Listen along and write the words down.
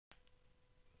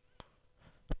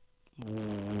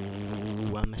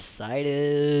Ooh, I'm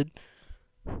excited.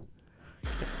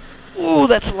 Ooh,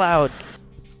 that's loud.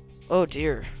 Oh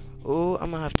dear. Oh,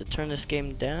 I'm gonna have to turn this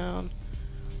game down.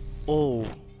 Oh,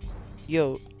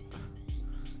 yo,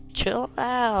 chill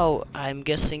out. I'm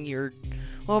guessing you're.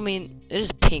 Well, I mean, it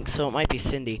is pink, so it might be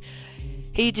Cindy.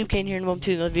 Hey YouTube, Kane here in welcome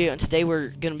to another video, and today we're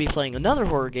gonna be playing another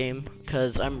horror game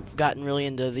because I'm gotten really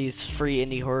into these free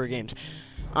indie horror games.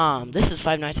 This is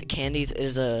Five Nights at Candy's. It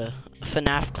is a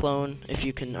FNAF clone, if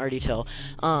you can already tell.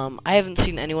 I haven't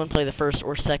seen anyone play the first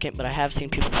or second, but I have seen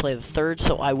people play the third,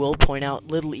 so I will point out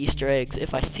little Easter eggs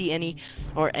if I see any,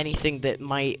 or anything that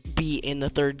might be in the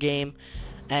third game,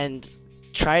 and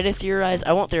try to theorize.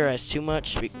 I won't theorize too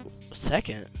much.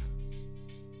 Second?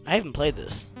 I haven't played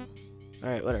this.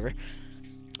 Alright, whatever.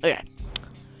 Okay.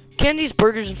 Candy's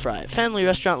Burgers and Fries. Family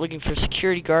restaurant looking for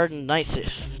security guard and night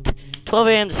shift. 12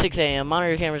 a.m. to 6 a.m.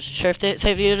 Monitor cameras. Sheriff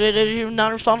safety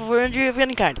not responsible for injury of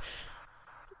any kind.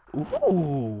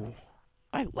 Ooh.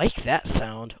 I like that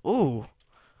sound. Ooh.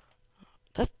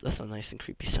 That's a nice and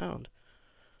creepy sound.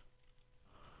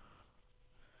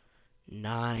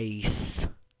 Nice.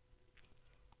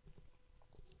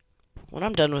 When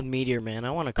I'm done with Meteor Man,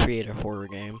 I want to create a horror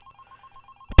game.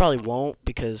 I probably won't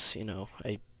because, you know,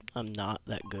 I'm not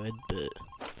that good, but...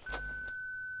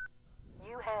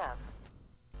 You have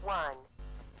one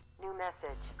new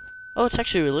message. Oh, it's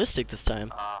actually realistic this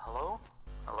time. Hello?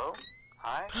 Hello?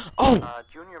 Hi? Oh!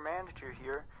 Junior manager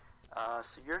here.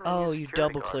 So you're the Oh, new you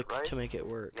security double guard, click right? to make it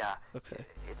work. Yeah. Okay.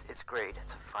 It's great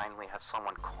to finally have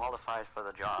someone qualified for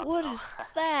the job. What is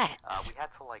that? We had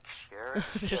to like share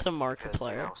There's shifts a Markiplier.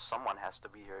 because, you know, someone has to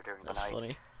be here during the That's night.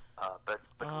 funny. But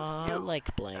with I you,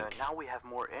 like blank. now we have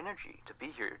more energy to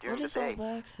be here during What is the day.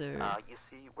 all back there? You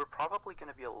see, we're probably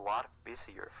going to be a lot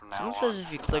busier from now Someone on. says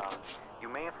if you click... You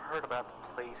may have heard about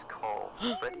the place called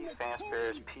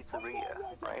Fazbear's Pizzeria,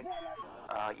 right?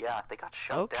 Yeah, they got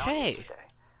shut down yesterday.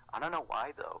 I don't know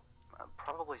why, though.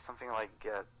 Probably something like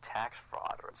tax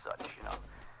fraud or such, you know.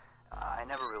 I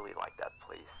never really liked that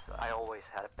place. I always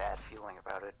had a bad feeling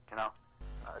about it, you know.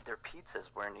 Their pizzas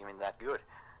weren't even that good.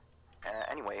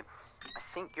 Anyway, I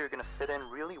think you're gonna fit in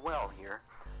really well here.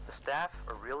 The staff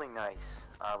are really nice.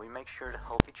 We make sure to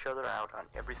help each other out on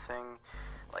everything.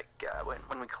 Like,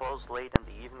 when we close late in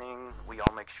the evening, we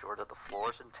all make sure that the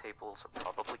floors and tables are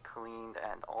probably cleaned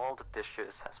and all the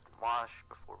dishes has been washed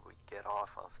before we get off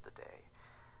of the day.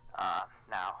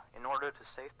 Now, in order to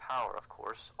save power, of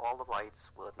course, all the lights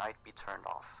will at night be turned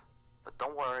off. But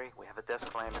don't worry, we have a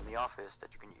desk lamp in the office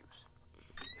that you can use.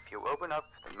 If you open up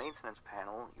the maintenance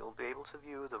panel, you'll be able to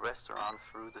view the restaurant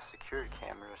through the security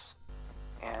cameras.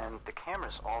 And the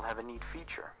cameras all have a neat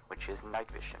feature, which is night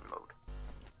vision mode.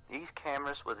 These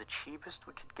cameras were the cheapest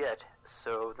we could get,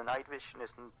 so the night vision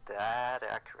isn't that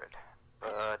accurate,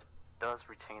 but it does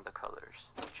retain the colors,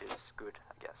 which is good,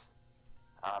 I guess.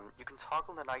 You can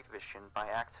toggle the night vision by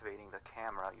activating the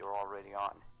camera you're already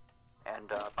on. And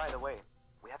by the way,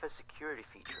 we have a security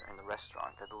feature in the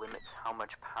restaurant that limits how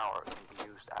much power can be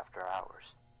used after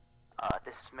hours.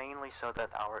 This is mainly so that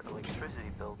our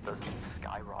electricity bill doesn't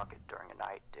skyrocket during a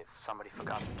night if somebody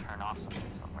forgot to turn off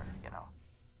something somewhere, you know.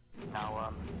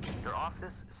 Now, your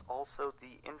office is also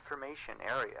the information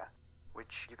area,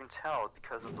 which you can tell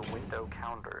because of the window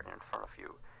counter in front of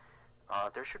you.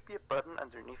 There should be a button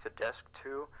underneath the desk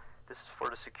too. This is for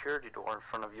the security door in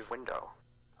front of your window.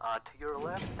 To your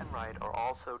left and right are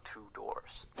also two doors.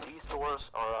 These doors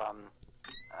are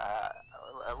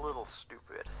a little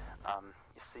stupid.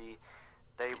 You see,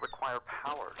 they require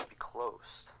power to be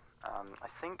closed. I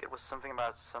think it was something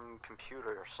about some computer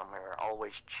or somewhere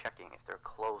always checking if they're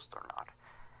closed or not.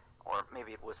 Or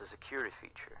maybe it was a security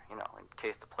feature, you know, in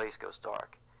case the place goes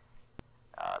dark.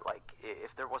 Like,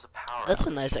 if there was a power That's a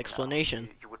outage, nice you know, explanation.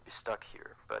 you would be stuck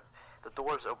here, but the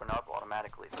doors open up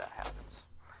automatically if that happens.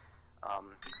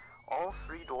 All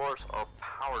three doors are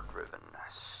power-driven,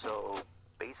 so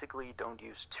basically don't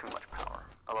use too much power.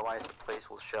 Otherwise, the place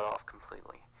will shut off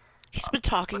completely. He's been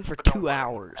talking for but don't 2 worry.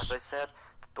 hours. As I said,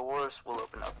 the doors will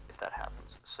open up if that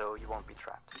happens, so you won't be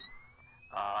trapped.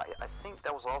 I think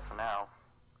that was all for now.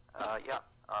 Yeah,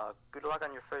 good luck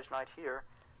on your first night here.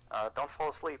 Don't fall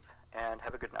asleep, and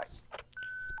have a good night.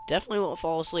 Definitely won't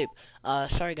fall asleep.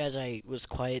 Sorry guys, I was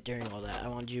quiet during all that. I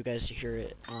wanted you guys to hear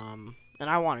it, and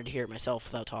I wanted to hear it myself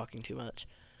without talking too much.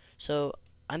 So,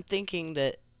 I'm thinking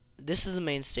that this is the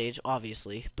main stage,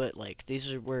 obviously, but, like,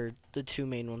 these are where the two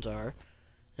main ones are.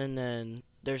 And then,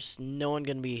 there's no one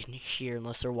gonna be here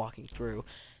unless they're walking through.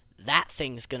 That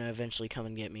thing's gonna eventually come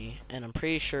and get me, and I'm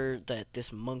pretty sure that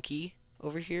this monkey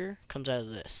over here comes out of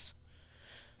this.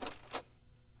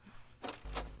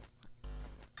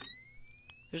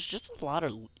 There's just a lot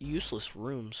of useless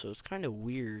rooms, so it's kind of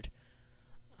weird.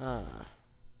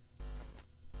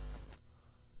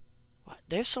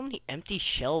 There's so many empty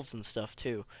shelves and stuff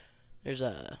too. There's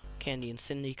Candy and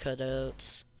Cindy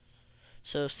cutouts.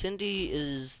 So Cindy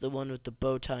is the one with the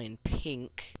bow tie in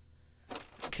pink,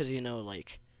 because you know,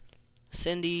 like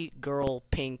Cindy, girl,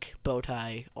 pink, bow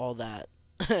tie, all that,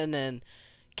 and then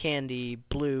Candy,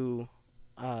 blue,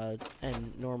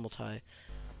 and normal tie.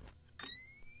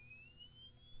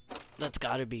 That's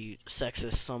gotta be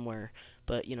sexist somewhere,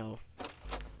 but you know,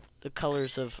 the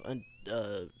colors of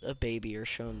a baby are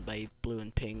shown by blue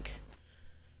and pink.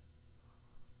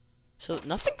 So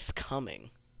nothing's coming.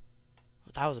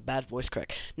 That was a bad voice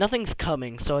crack. Nothing's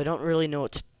coming, so I don't really know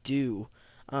what to do.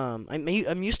 I'm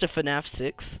used to FNAF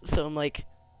 6, so I'm like,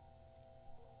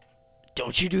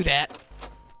 don't you do that.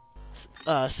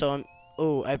 So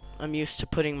I'm used to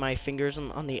putting my fingers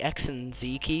on the X and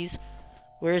Z keys.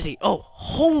 Where is he? Oh,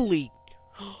 holy!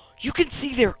 You can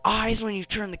see their eyes when you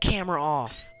turn the camera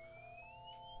off.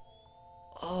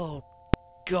 Oh,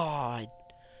 God.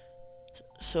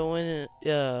 So when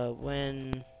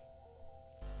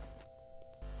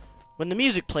the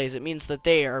music plays, it means that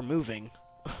they are moving.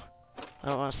 I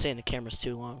don't want to stay in the cameras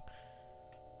too long.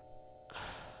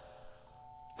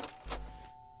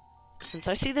 Since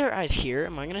I see their eyes here,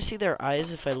 am I gonna see their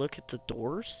eyes if I look at the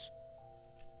doors?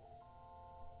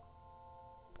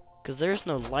 Because there's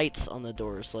no lights on the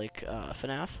doors like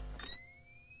FNAF.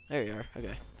 There you are.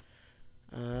 Okay.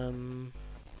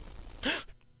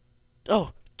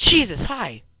 Oh, Jesus!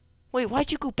 Hi. Wait,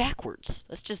 why'd you go backwards?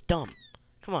 That's just dumb.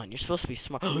 Come on, you're supposed to be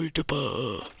smart.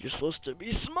 You're supposed to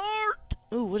be smart.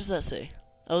 Ooh, what does that say?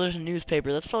 Oh, there's a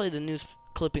newspaper. That's probably the news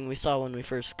clipping we saw when we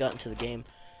first got into the game.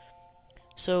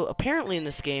 So apparently in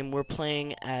this game we're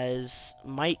playing as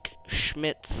Mike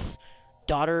Schmidt's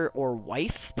daughter or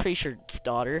wife. Pretty sure it's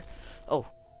daughter. Oh,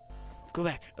 go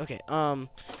back. Okay.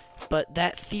 But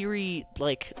that theory,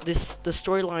 like the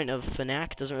storyline of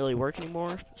FNAC doesn't really work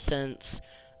anymore since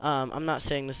I'm not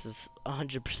saying this is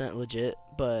 100% legit,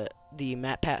 but the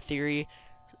MatPat theory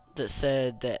that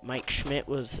said that Mike Schmidt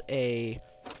was a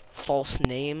false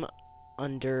name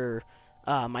under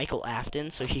Michael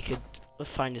Afton so he could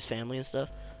find his family and stuff.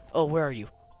 Oh, where are you?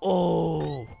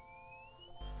 Oh.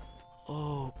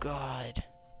 Oh, God.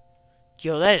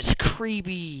 Yo, that is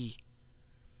creepy.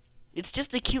 It's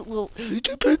just a cute little...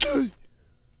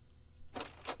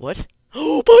 What?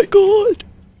 Oh, my God.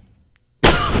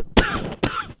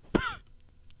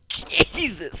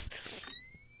 Jesus.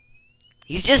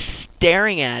 He's just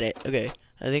staring at it. Okay,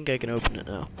 I think I can open it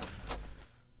now.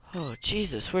 Oh,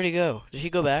 Jesus, where'd he go? Did he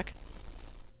go back?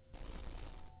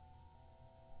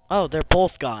 Oh, they're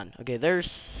both gone. Okay,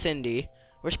 there's Cindy.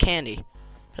 Where's Candy?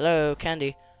 Hello,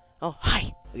 Candy. Oh,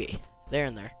 hi. Okay, they're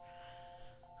in there.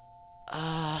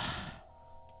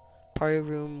 Party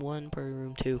room 1, party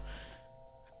room 2.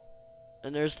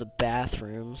 And there's the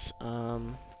bathrooms.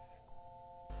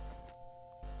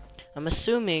 I'm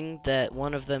assuming that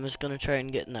one of them is gonna try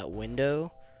and get in that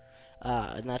window.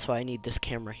 And that's why I need this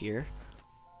camera here.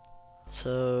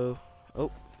 So,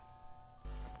 oh.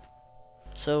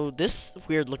 So this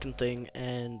weird looking thing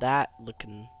and that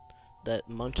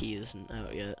monkey isn't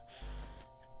out yet.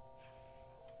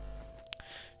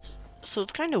 So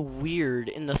it's kind of weird.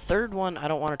 In the third one, I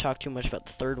don't want to talk too much about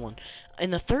the third one. In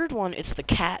the third one, it's the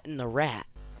cat and the rat.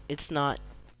 It's not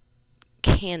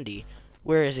Candy.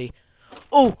 Where is he?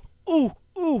 Oh, oh,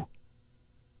 oh.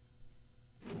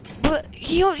 But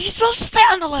he's supposed to stay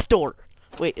on the left door.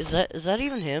 Wait, is that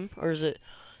even him, or is it?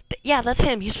 Yeah, that's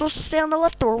him. He's supposed to stay on the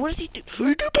left door. What does he do?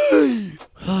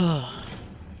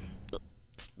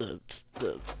 the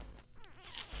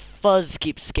fuzz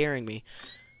keeps scaring me.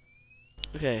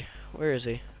 Okay, where is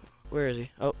he? Where is he?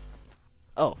 Oh,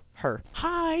 oh, her.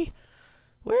 Hi.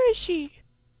 Where is she?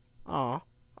 Aw.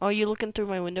 Oh, you looking through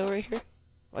my window right here?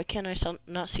 Why can't I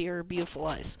not see her beautiful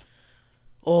eyes?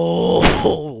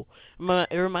 Oh,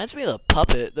 it reminds me of the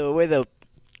puppet. The way the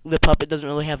puppet doesn't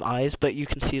really have eyes, but you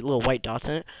can see little white dots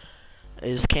in it.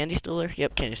 Is Candy still there?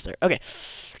 Yep, Candy's there. Okay,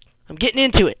 I'm getting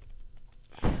into it.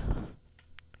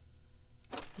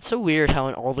 It's so weird how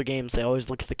in all the games they always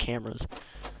look at the cameras.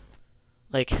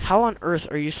 Like, how on earth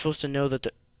are you supposed to know that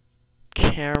the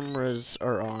cameras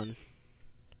are on?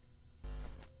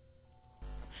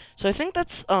 So I think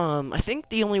that's, I think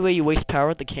the only way you waste power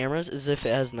with the cameras is if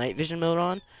it has night vision mode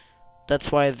on.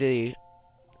 That's why the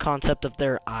concept of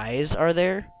their eyes are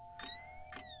there.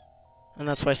 And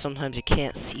that's why sometimes you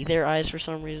can't see their eyes for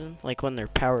some reason, like when they're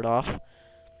powered off.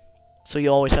 So you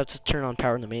always have to turn on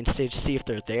power in the main stage to see if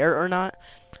they're there or not.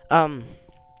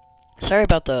 Sorry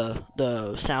about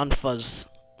the sound fuzz,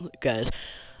 guys.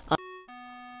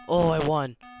 Oh, I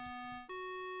won.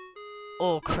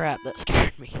 Oh crap, that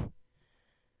scared me.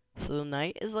 So the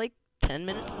night is like 10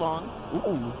 minutes long.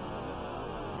 Ooh.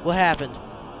 What happened?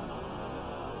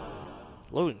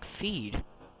 Loading feed.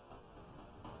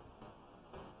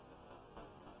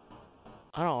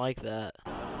 I don't like that.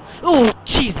 Oh,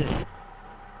 Jesus!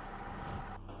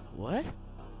 What?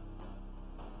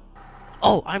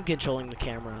 Oh, I'm controlling the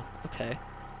camera. Okay.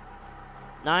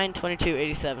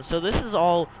 9/22/87. So this is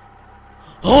all...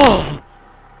 Oh!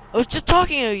 I was just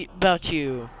talking about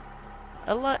you.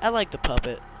 I like the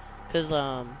puppet. Because,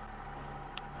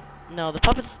 no, the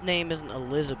puppet's name isn't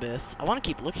Elizabeth. I want to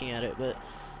keep looking at it, but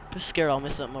I'm scared I'll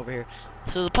miss something over here.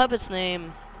 So the puppet's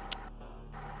name...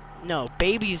 No,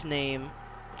 baby's name,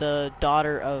 the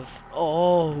daughter of...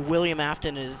 Oh, William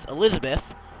Afton is Elizabeth.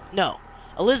 No,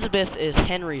 Elizabeth is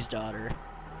Henry's daughter.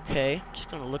 Okay, just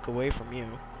gonna look away from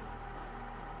you.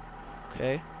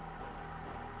 Okay.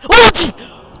 Oh!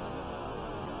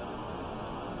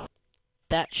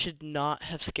 That should not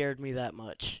have scared me that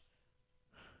much.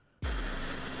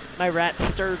 My rat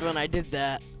stirred when I did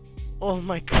that. Oh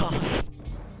my god.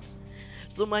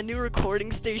 So my new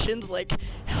recording station's like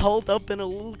held up in a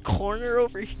little corner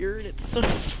over here and it's so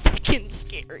freaking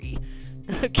scary.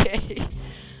 Okay.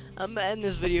 I'm ending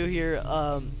this video here.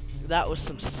 That was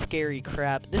some scary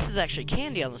crap. This is actually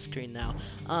candy on the screen now.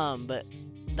 But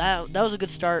that was a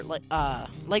good start. Like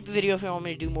the video if you want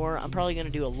me to do more. I'm probably gonna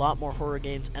do a lot more horror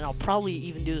games, and I'll probably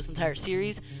even do this entire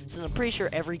series since I'm pretty sure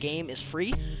every game is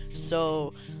free.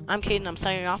 So I'm Caden. I'm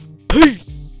signing off. Peace.